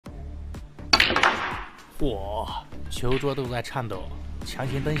哇，球桌都在颤抖，强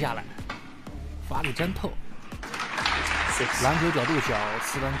行蹬下来，发力真透。篮球角度小，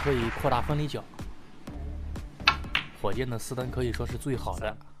斯登可以扩大分离角。火箭的斯登可以说是最好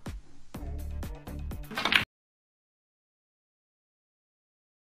的。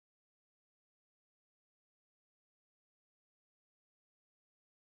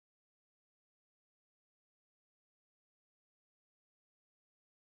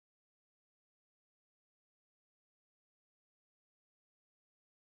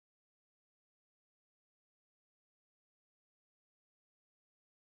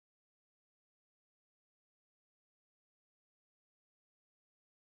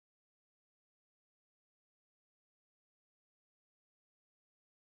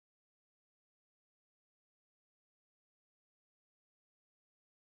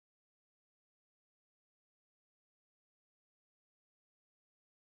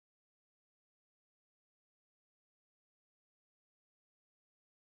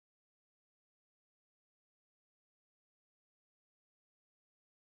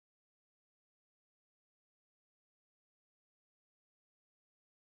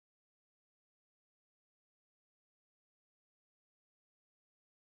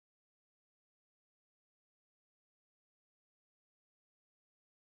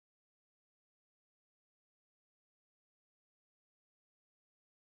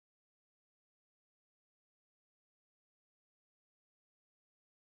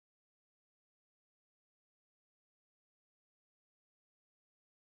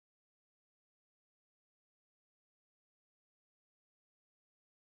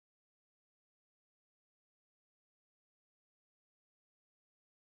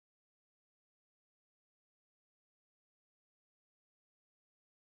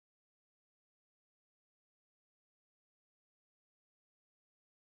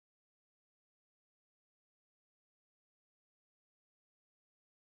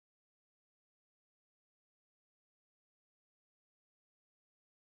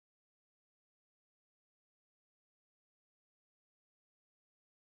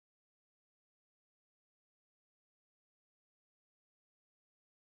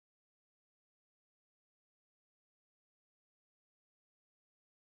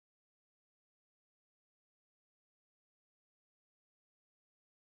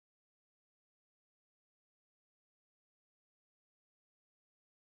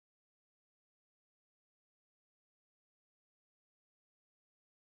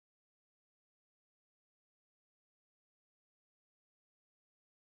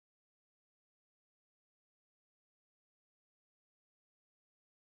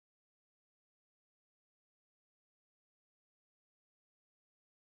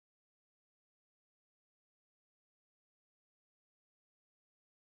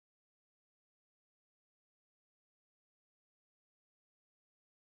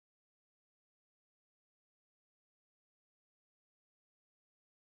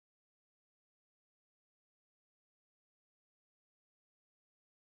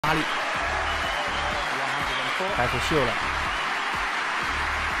发力，开始秀了，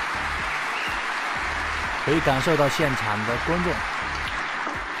可以感受到现场的观众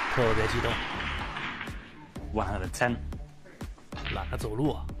特别激动。110，懒得走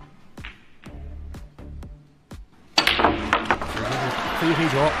路，直接是飞黑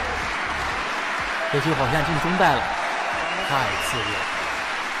球，这球好像进中袋了，太刺激了！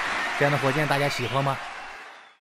这样的火箭大家喜欢吗？